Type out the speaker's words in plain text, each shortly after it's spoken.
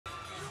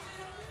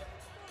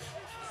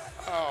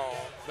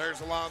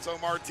There's Alonso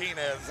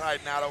Martinez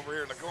hiding out over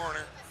here in the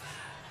corner.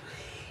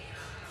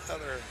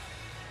 Another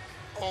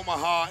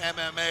Omaha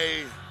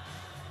MMA.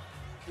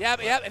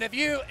 Yep, and if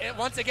you,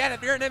 once again,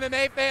 if you're an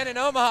MMA fan in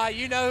Omaha,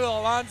 you know who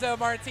Alonso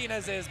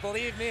Martinez is,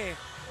 believe me.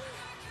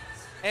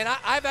 And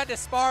I've had to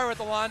spar with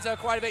Alonso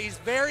quite a bit. He's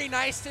very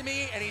nice to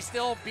me, and he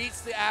still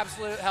beats the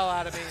absolute hell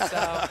out of me.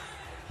 So.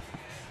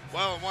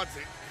 Well,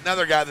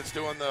 another guy that's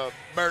doing the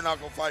bare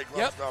knuckle fight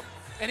club stuff.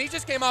 And he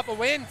just came off a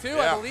win, too,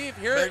 yeah, I believe,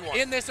 here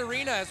in this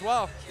arena as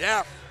well.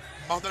 Yeah,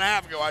 a month and a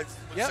half ago, I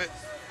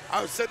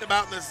was sitting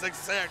about in this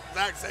exact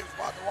same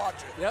spot to watch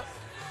it. Yep.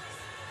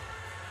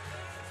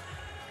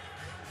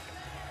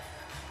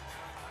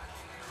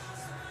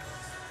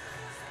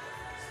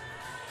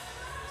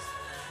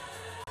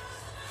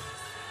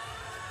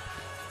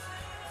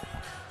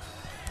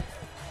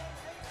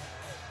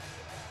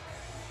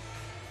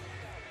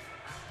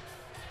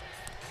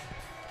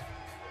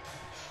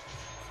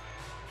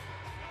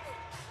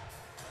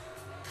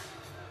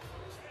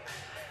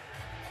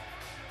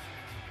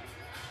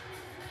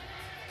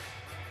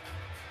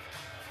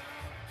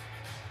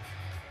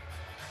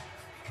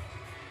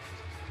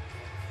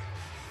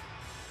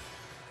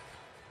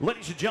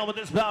 Ladies and gentlemen,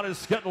 this bout is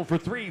scheduled for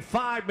 3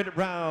 5-minute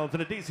rounds in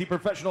the DC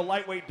Professional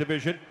Lightweight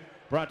Division.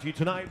 Brought to you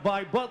tonight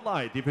by Bud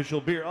Light, the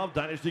official beer of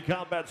Dynasty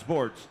Combat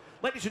Sports.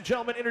 Ladies and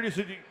gentlemen,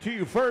 introducing to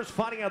you first,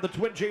 fighting out of the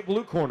Twin J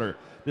blue corner.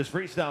 This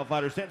freestyle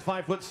fighter stands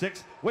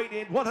 5'6", weighed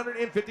in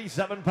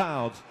 157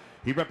 pounds.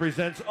 He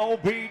represents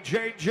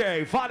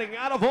OBJJ, fighting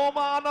out of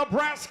Omaha,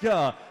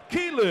 Nebraska,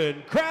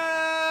 Keilen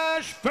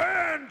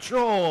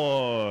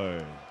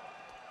Fantroy.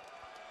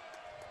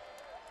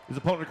 His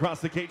opponent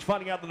across the cage,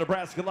 fighting out the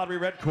Nebraska Lottery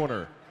red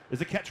corner,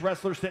 is a catch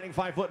wrestler standing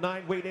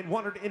 5'9", weighed in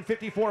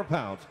 154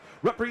 pounds,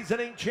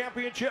 representing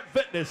Championship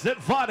Fitness and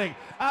fighting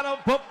out of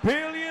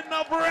Papillion,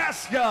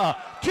 Nebraska,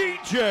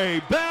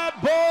 TJ Bad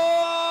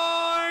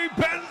Boy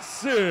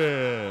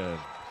Benson.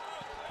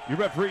 Your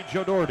referee,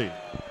 Joe Doherty.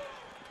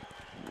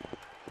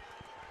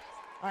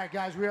 All right,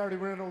 guys, we already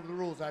ran over the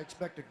rules. I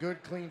expect a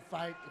good, clean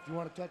fight. If you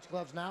want to touch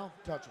gloves now,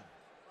 touch them.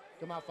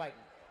 Come out fighting.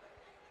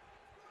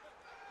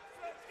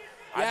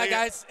 Yeah,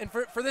 guys, and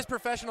for this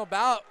professional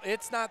bout,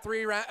 it's not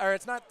 3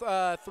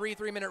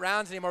 3-minute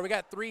rounds anymore. We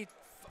got 3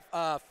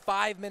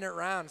 5-minute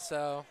rounds,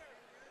 so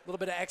a little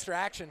bit of extra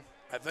action.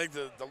 I think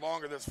the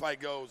longer this fight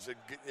goes,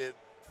 it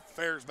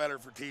fares better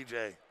for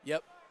TJ.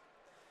 Yep.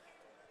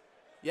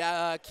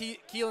 Yeah,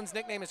 Keilen's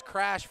nickname is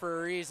Crash for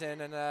a reason,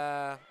 and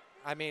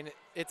I mean,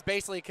 it's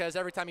basically because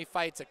every time he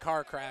fights, a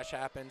car crash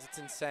happens. It's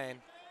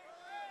insane.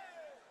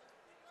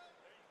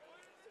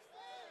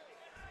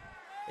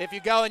 If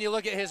you go and you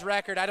look at his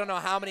record, I don't know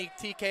how many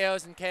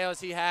TKOs and KOs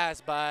he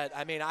has, but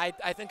I mean, I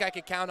think I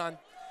could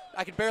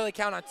barely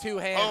count on 2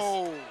 hands.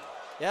 Oh.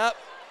 Yep.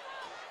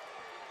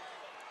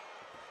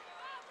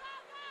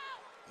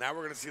 Now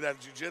we're going to see that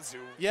jiu-jitsu.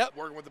 Yep.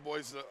 Working with the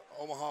boys at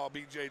Omaha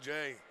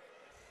BJJ.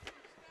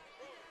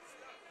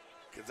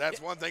 Because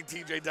that's one thing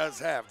TJ does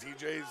have.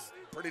 TJ's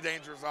pretty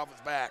dangerous off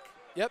his back.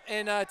 Yep,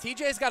 and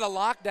TJ's got a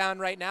lockdown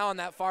right now on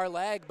that far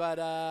leg, but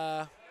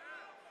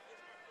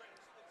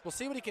we'll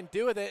see what he can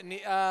do with it. And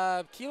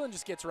Keilen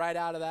just gets right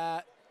out of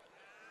that.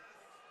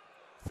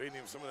 Feeding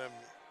him some of them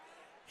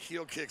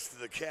heel kicks to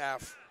the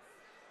calf.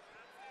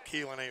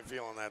 Keilen ain't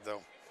feeling that,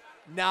 though.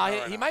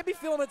 No, he might be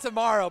feeling it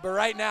tomorrow, but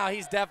right now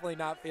he's definitely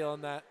not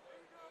feeling that.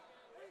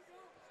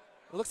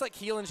 It looks like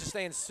Keilen's just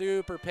staying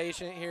super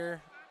patient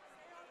here.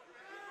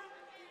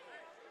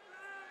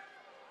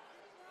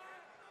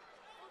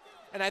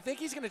 And I think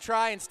he's going to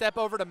try and step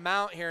over to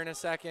mount here in a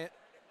second.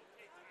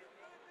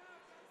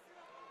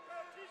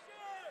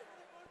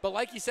 But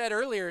like you said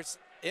earlier,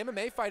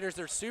 MMA fighters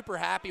are super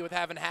happy with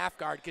having half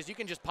guard because you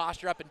can just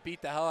posture up and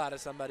beat the hell out of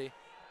somebody.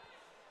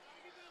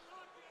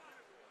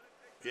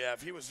 Yeah,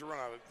 if he was to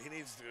he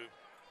needs to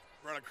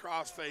run a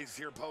crossface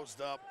here, post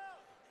up.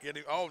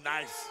 Oh,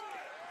 nice.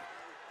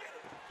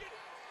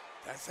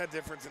 That's that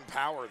difference in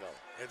power,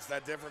 though. It's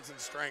that difference in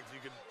strength.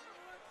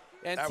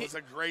 That was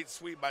a great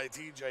sweep by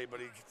TJ, but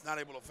he's not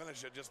able to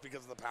finish it just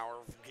because of the power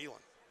from Keilen.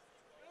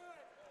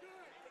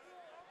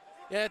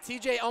 Yeah,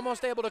 TJ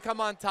almost able to come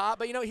on top,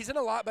 but, he's in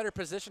a lot better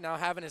position now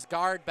having his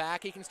guard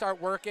back. He can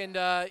start working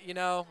to,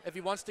 if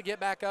he wants to get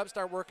back up,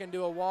 start working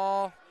to a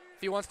wall.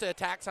 If he wants to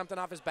attack something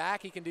off his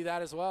back, he can do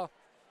that as well.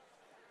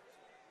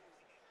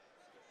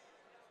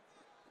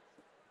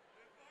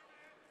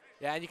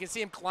 Yeah, and you can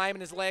see him climbing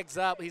his legs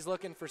up. He's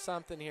looking for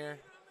something here.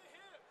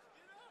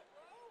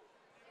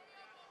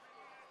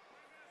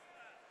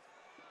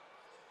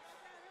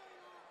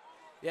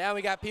 Yeah,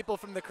 we got people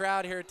from the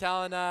crowd here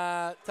telling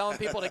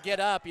people to get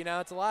up.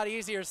 It's a lot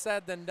easier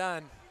said than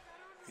done.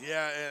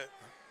 Yeah.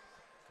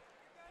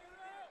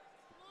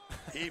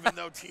 Even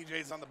though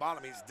TJ's on the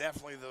bottom, he's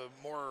definitely the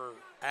more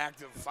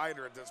active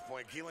fighter at this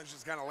point. Keilen's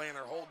just kind of laying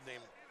there holding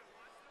him.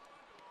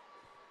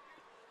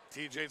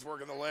 TJ's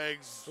working the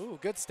legs. Ooh,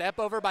 good step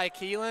over by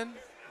Keilen.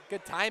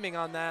 Good timing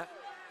on that.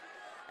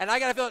 And I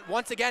got to feel it,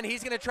 once again,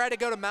 he's going to try to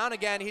go to mount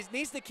again. He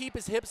needs to keep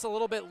his hips a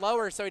little bit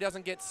lower so he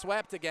doesn't get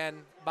swept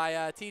again by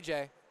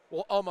TJ.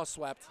 Well, almost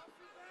swept.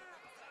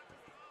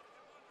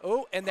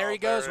 Oh, and there he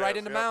goes, right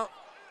into mount.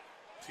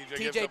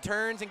 TJ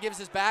turns and gives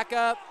his back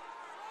up.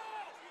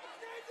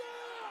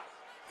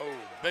 Oh,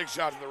 big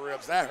shot to the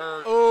ribs. That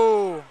hurt.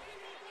 Oh.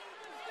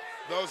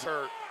 Those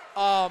hurt.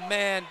 Oh,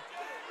 man.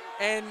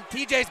 And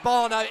TJ's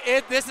balling up.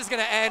 This is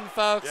going to end,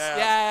 folks.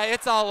 Yeah,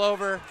 it's all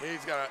over.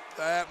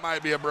 That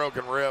might be a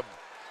broken rib.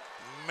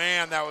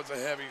 Man, that was a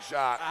heavy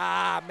shot.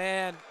 Ah,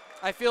 man.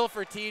 I feel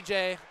for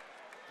TJ.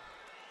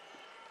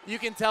 You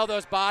can tell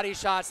those body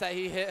shots that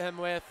he hit him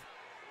with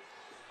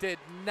did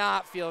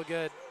not feel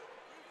good.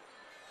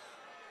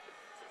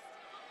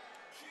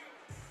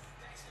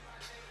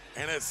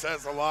 And it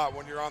says a lot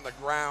when you're on the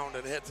ground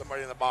and hit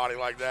somebody in the body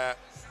like that.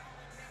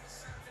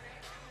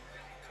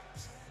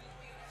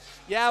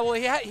 Yeah, well,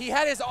 he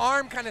had his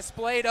arm kind of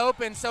splayed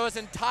open, so his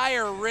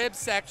entire rib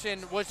section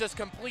was just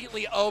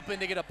completely open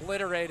to get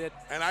obliterated.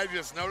 And I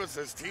just noticed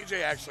this,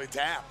 TJ actually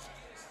tapped.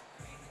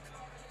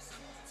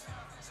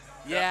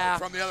 Yeah.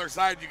 From the other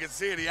side, you can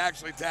see it. He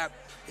actually tapped.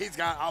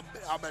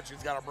 I'll bet you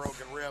he's got a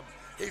broken rib.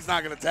 He's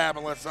not going to tap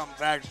unless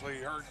something's actually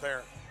hurt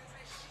there.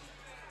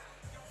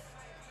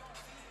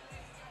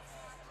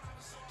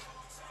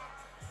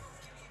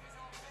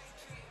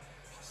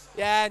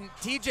 Yeah, and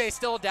TJ's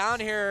still down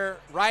here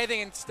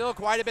writhing and still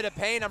quite a bit of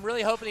pain. I'm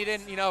really hoping he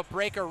didn't,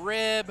 break a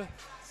rib.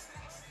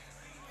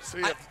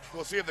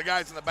 We'll see if the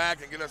guys in the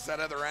back can get us that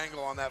other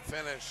angle on that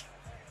finish.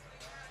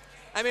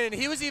 I mean,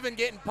 he was even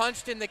getting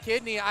punched in the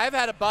kidney. I've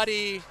had a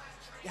buddy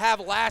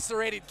have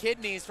lacerated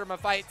kidneys from a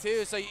fight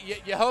too, so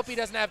you hope he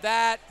doesn't have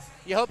that.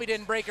 You hope he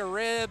didn't break a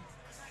rib.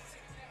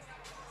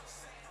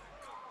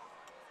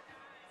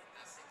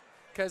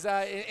 Because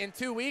in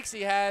 2 weeks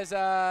he has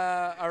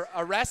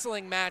a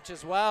wrestling match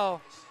as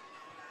well.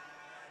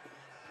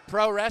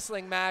 Pro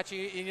wrestling match.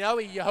 You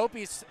hope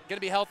he's going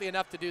to be healthy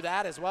enough to do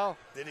that as well.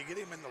 Did he get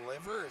him in the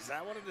liver? Is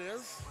that what it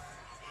is?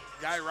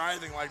 Guy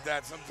writhing like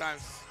that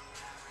sometimes.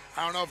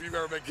 I don't know if you've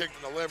ever been kicked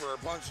in the liver or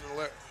punched in the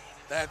liver.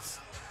 That's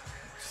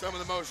some of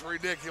the most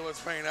ridiculous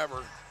pain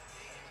ever.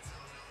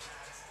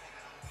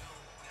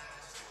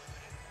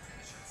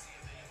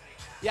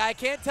 Yeah, I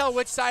can't tell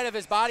which side of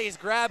his body he's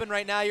grabbing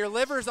right now. Your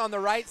liver's on the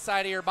right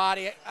side of your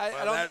body.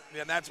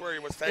 And that's where he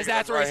was taking.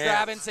 That's where he's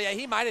grabbing. So yeah,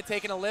 he might have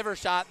taken a liver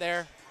shot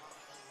there.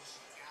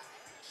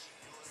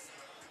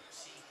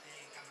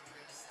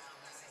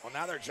 Well,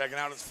 now they're checking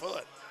out his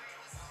foot.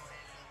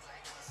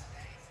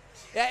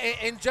 Yeah,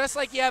 and just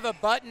like you have a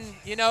button,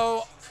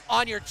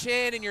 on your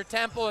chin and your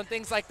temple and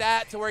things like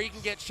that to where you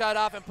can get shut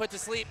off and put to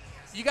sleep,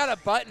 you got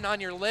a button on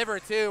your liver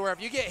too where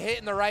if you get hit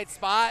in the right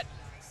spot,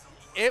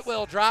 it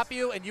will drop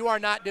you and you are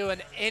not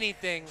doing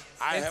anything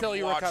until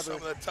you recover. I have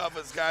watched some of the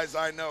toughest guys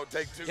I know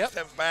take two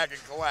steps back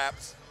and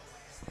collapse.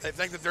 They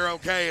think that they're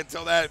okay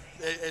until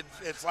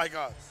it's like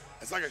a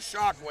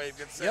shock wave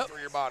gets sent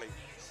through your body.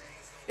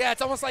 Yeah,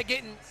 it's almost like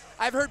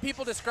I've heard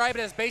people describe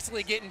it as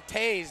basically getting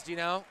tased,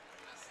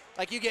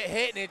 Like you get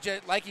hit and it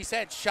just, like you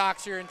said,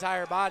 shocks your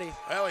entire body.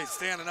 Well, he's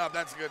standing up.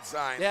 That's a good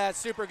sign. Yeah, it's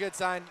a super good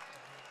sign.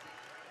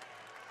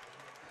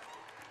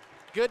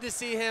 Good to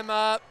see him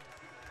up.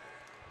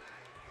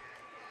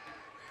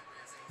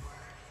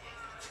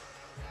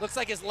 Looks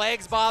like his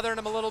leg's bothering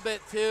him a little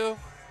bit too.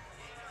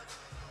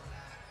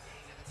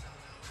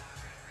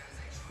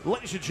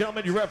 Ladies and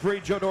gentlemen, your referee,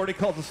 Joe Doherty,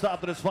 calls a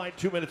stop to this fight.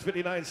 2 minutes,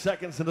 59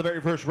 seconds in the very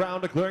first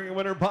round, declaring a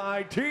winner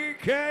by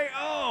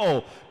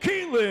TKO,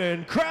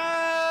 Keilen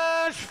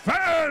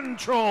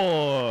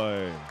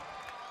Fantroy.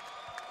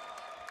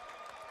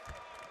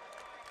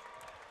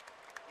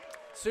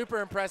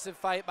 Super impressive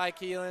fight by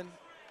Keilen.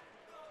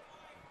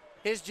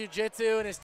 His jiu-jitsu and his